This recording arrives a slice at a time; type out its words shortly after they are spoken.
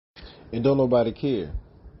and don't nobody care.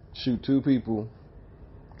 Shoot two people,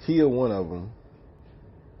 kill one of them,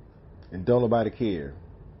 and don't nobody care.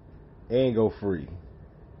 And go free.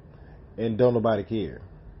 And don't nobody care.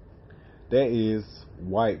 That is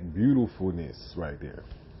white beautifulness right there.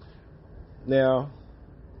 Now,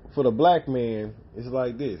 for the black man, it's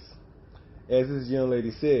like this. As this young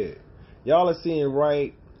lady said, y'all are seeing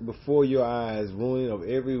right before your eyes ruining of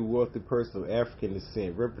every wealthy person of African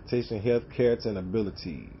descent, reputation, health, character, and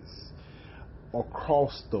abilities.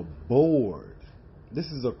 Across the board. This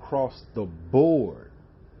is across the board.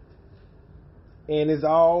 And it's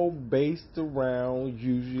all based around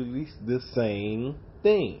usually the same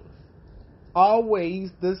thing. Always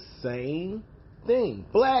the same thing.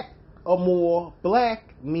 Black or more black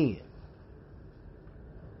men.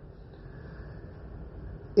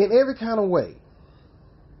 In every kind of way.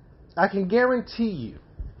 I can guarantee you.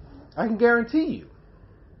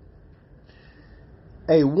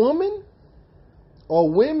 A woman or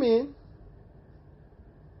women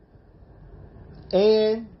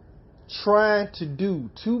and trying to do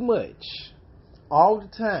too much all the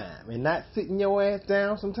time and not sitting your ass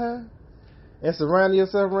down sometimes and surrounding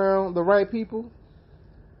yourself around the right people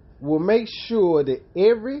will make sure that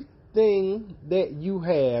everything that you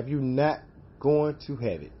have, you're not going to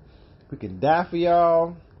have it. We can die for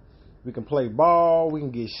y'all. We can play ball. We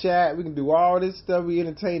can get shot. We can do all this stuff. We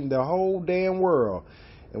entertain the whole damn world.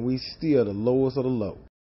 And we still the lowest of the low.